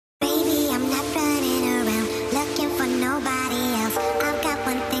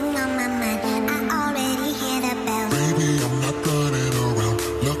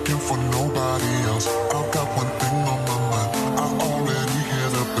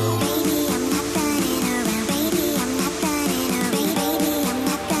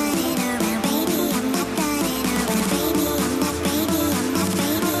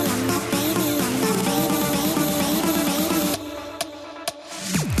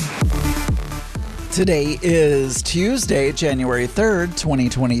Today is Tuesday, January 3rd,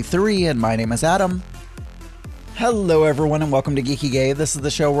 2023, and my name is Adam. Hello everyone and welcome to Geeky Gay. This is the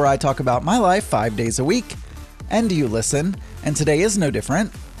show where I talk about my life 5 days a week, and you listen, and today is no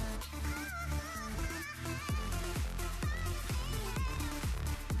different.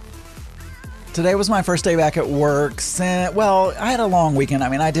 Today was my first day back at work since, well, I had a long weekend.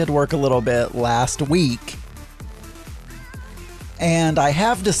 I did work a little bit last week, and I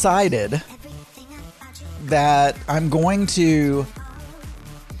have decided that I'm going to,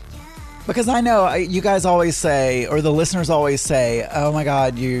 because I know you guys always say, or the listeners always say, oh my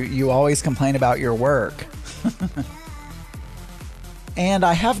God, you always complain about your work. And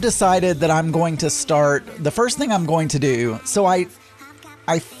I have decided that I'm going to start, the first thing I'm going to do, so I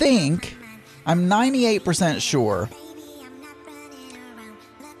think, I'm 98% sure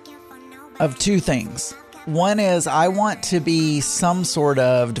of two things. One is I want to be some sort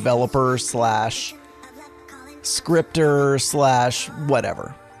of developer slash scripter slash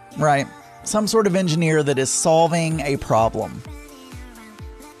whatever, right? Some sort of engineer that is solving a problem.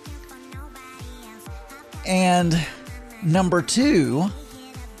 And number two,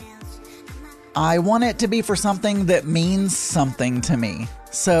 I want it to be for something that means something to me.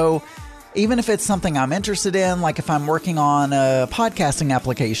 So even if it's something I'm interested in, like if I'm working on a podcasting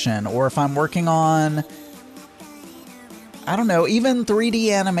application, or if I'm working on, I don't know, even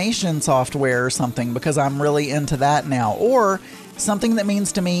 3D animation software or something, because I'm really into that now. Or something that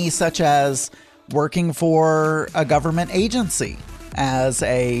means to me, such as working for a government agency as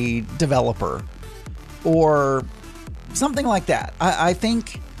a developer, or something like that. I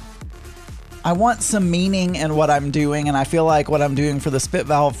think I want some meaning in what I'm doing, and I feel like what I'm doing for the Spit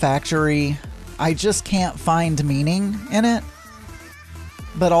Valve Factory, I just can't find meaning in it.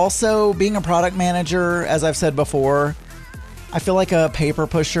 But also, being a product manager, as I've said before, I feel like a paper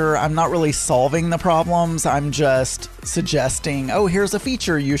pusher. I'm not really solving the problems. I'm just suggesting, oh, here's a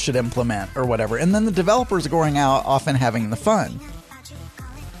feature you should implement or whatever. And then the developers are going out often having the fun.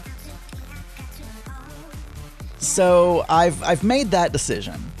 So I've made that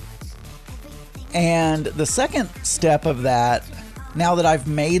decision. And the second step of that, now that I've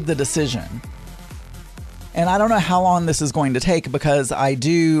made the decision, and I don't know how long this is going to take, because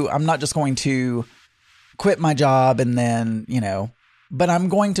I'm not just going to quit my job and then, but I'm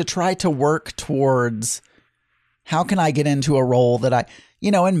going to try to work towards how can I get into a role that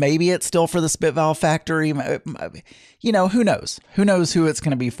and maybe it's still for the Spit Valve Factory, who knows? Who knows who it's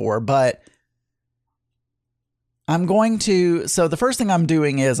going to be for, but so the first thing I'm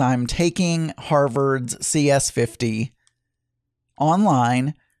doing is I'm taking Harvard's CS50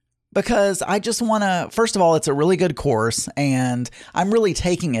 online, because I just want to, first of all, it's a really good course, and I'm really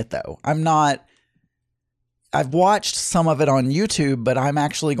taking it though. I've watched some of it on YouTube, but I'm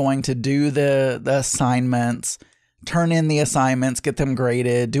actually going to do the assignments, turn in the assignments, get them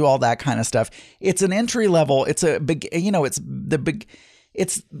graded, do all that kind of stuff. It's an entry level. It's a big,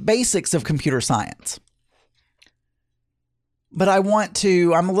 it's basics of computer science. But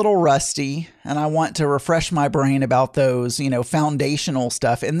I'm a little rusty, and I want to refresh my brain about those, foundational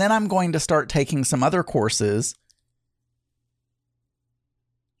stuff. And then I'm going to start taking some other courses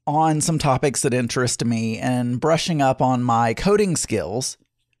on some topics that interest me and brushing up on my coding skills.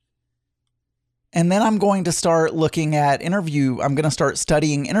 And then I'm going to start looking at I'm going to start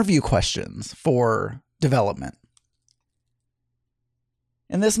studying interview questions for development.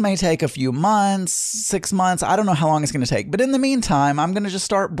 And this may take a few months, 6 months. I don't know how long it's going to take. But in the meantime, I'm going to just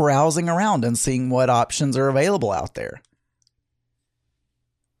start browsing around and seeing what options are available out there.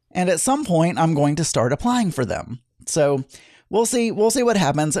 And at some point, I'm going to start applying for them. So we'll see what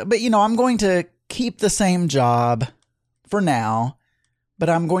happens. But, I'm going to keep the same job for now, but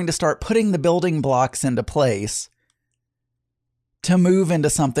I'm going to start putting the building blocks into place to move into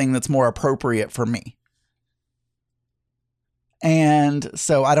something that's more appropriate for me. And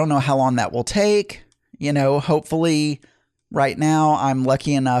so I don't know how long that will take. Hopefully right now I'm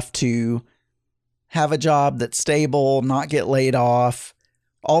lucky enough to have a job that's stable, not get laid off,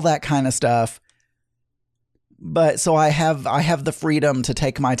 all that kind of stuff. But so I have the freedom to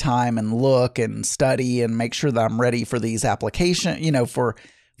take my time and look and study and make sure that I'm ready for these applications, for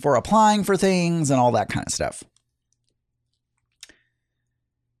applying for things and all that kind of stuff.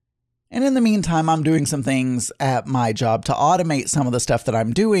 And in the meantime, I'm doing some things at my job to automate some of the stuff that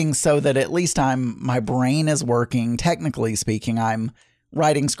I'm doing, so that at least my brain is working. Technically speaking, I'm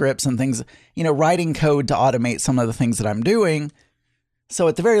writing scripts and things, writing code to automate some of the things that I'm doing. So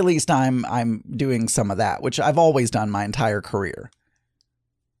at the very least, I'm doing some of that, which I've always done my entire career.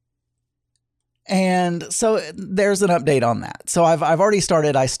 And so there's an update on that. So I've already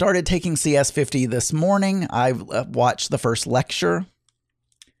started. I started taking CS50 this morning. I've watched the first lecture.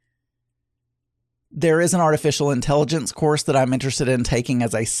 There is an artificial intelligence course that I'm interested in taking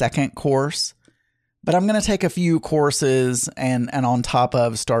as a second course. But I'm going to take a few courses and on top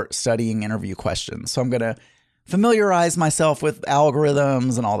of start studying interview questions. So I'm going to familiarize myself with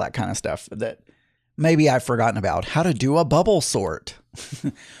algorithms and all that kind of stuff that maybe I've forgotten about. How to do a bubble sort.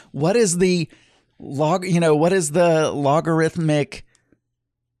 What is the what is the logarithmic?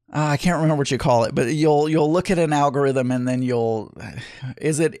 I can't remember what you call it, but you'll look at an algorithm and then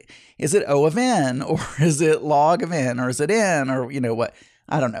is it O of n, or is it log of n, or is it n, or what?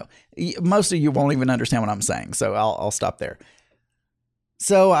 I don't know. Most of you won't even understand what I'm saying, so I'll stop there.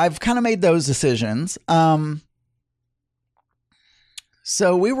 So I've kind of made those decisions. So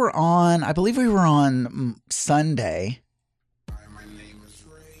I believe we were on Sunday,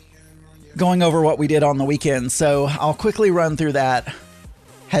 going over what we did on the weekend. So I'll quickly run through that.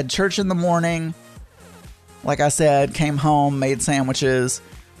 Had church in the morning. Like I said, came home, made sandwiches,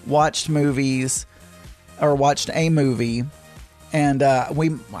 watched a movie. And I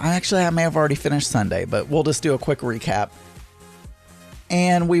may have already finished Sunday, but we'll just do a quick recap.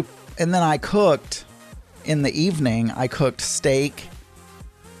 And then I cooked in the evening. I cooked steak.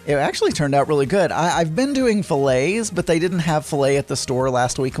 It actually turned out really good. I've been doing fillets, but they didn't have filet at the store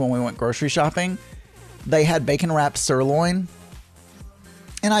last week when we went grocery shopping. They had bacon wrapped sirloin.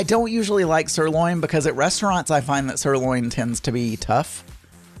 And I don't usually like sirloin because at restaurants I find that sirloin tends to be tough.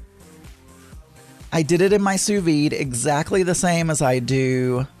 I did it in my sous vide exactly the same as I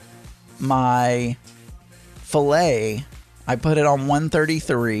do my filet. I put it on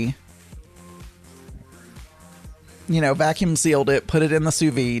 133. Vacuum sealed it, put it in the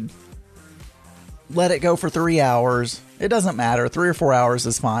sous vide, let it go for 3 hours. It doesn't matter. 3 or 4 hours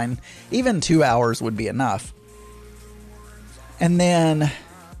is fine. Even 2 hours would be enough. And then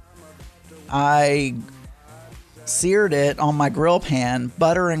I seared it on my grill pan,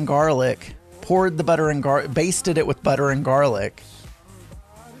 butter and garlic, poured the butter and garlic, basted it with butter and garlic.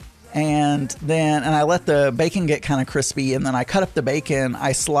 And I let the bacon get kind of crispy, and then I cut up the bacon.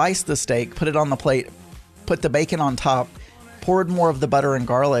 I sliced the steak, put it on the plate, put the bacon on top, poured more of the butter and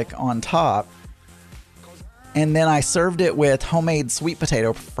garlic on top, and then I served it with homemade sweet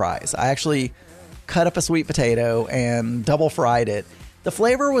potato fries. I actually cut up a sweet potato and double fried it. The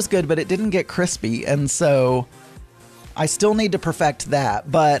flavor was good, but it didn't get crispy, and so I still need to perfect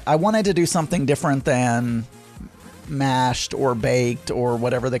that, but I wanted to do something different than mashed or baked or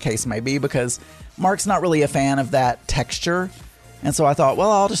whatever the case may be, because Mark's not really a fan of that texture. And so I thought,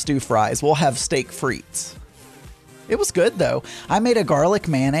 well, I'll just do fries. We'll have steak frites. It was good, though. I made a garlic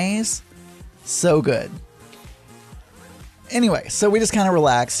mayonnaise. So good. Anyway, so we just kind of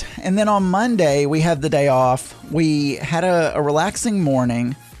relaxed. And then on Monday, we had the day off. We had a relaxing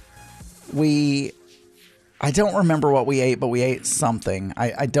morning. I don't remember what we ate, but we ate something.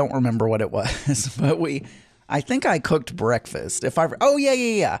 I don't remember what it was, but I think I cooked breakfast.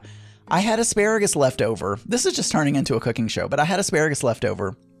 Yeah. I had asparagus left over. This is just turning into a cooking show, but I had asparagus left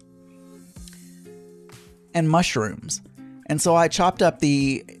over and mushrooms. And so I chopped up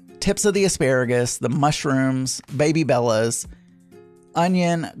the tips of the asparagus, the mushrooms, baby bellas,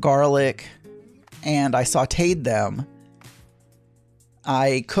 onion, garlic, and I sauteed them.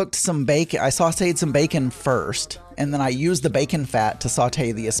 I cooked some bacon. I sauteed some bacon first, and then I used the bacon fat to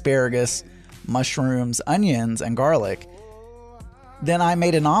saute the asparagus, mushrooms, onions, and garlic. Then I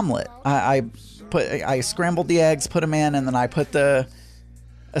made an omelet. I scrambled the eggs, put them in, and then I put the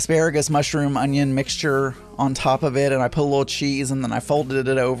asparagus, mushroom, onion mixture on top of it, and I put a little cheese, and then I folded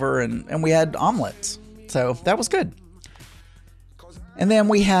it over, and we had omelets. So that was good. And then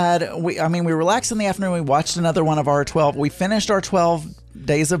we relaxed in the afternoon. We watched another one of our 12. We finished our 12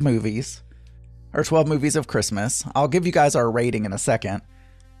 days of movies, or 12 movies of Christmas. I'll give you guys our rating in a second.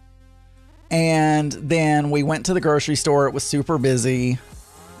 And then we went to the grocery store. It was super busy,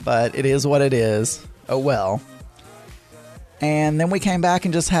 but it is what it is. Oh well. And then we came back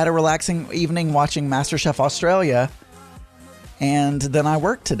and just had a relaxing evening watching MasterChef Australia. And then I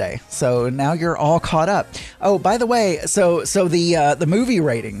worked today. So now you're all caught up. Oh, by the way, so the movie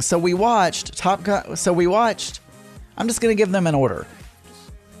ratings. So we watched Top Gun. I'm just going to give them in order.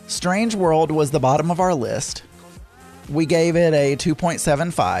 Strange World was the bottom of our list. We gave it a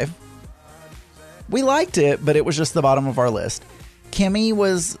 2.75. We liked it, but it was just the bottom of our list. Kimmy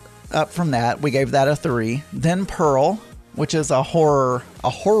was up from that. We gave that a 3. Then Pearl, which is a horror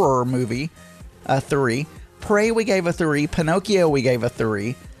movie, a 3. Prey, we gave a 3. Pinocchio, we gave a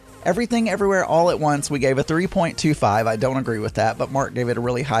 3. Everything Everywhere All at Once, we gave a 3.25. I don't agree with that, but Mark gave it a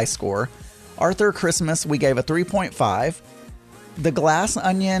really high score. Arthur Christmas, we gave a 3.5. The Glass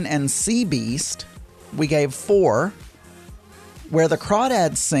Onion and Sea Beast, we gave 4. Where the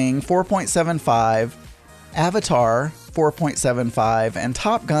Crawdads Sing, 4.75. Avatar, 4.75. And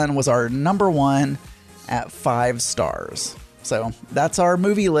Top Gun was our number 1 at 5 stars. So that's our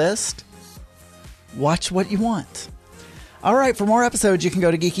movie list. Watch what you want. All right, for more episodes, you can go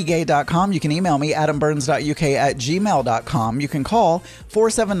to geekygay.com. You can email me, adamburns.uk@gmail.com. You can call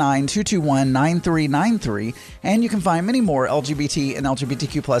 479-221-9393. And you can find many more LGBT and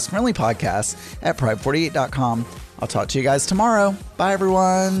LGBTQ plus friendly podcasts at pride48.com. I'll talk to you guys tomorrow. Bye,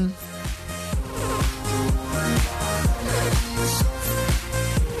 everyone.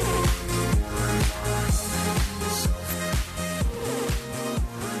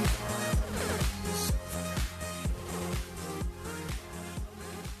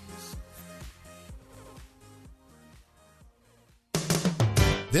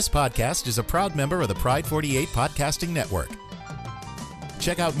 This podcast is a proud member of the Pride 48 Podcasting Network.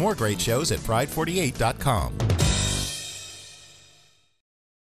 Check out more great shows at pride48.com.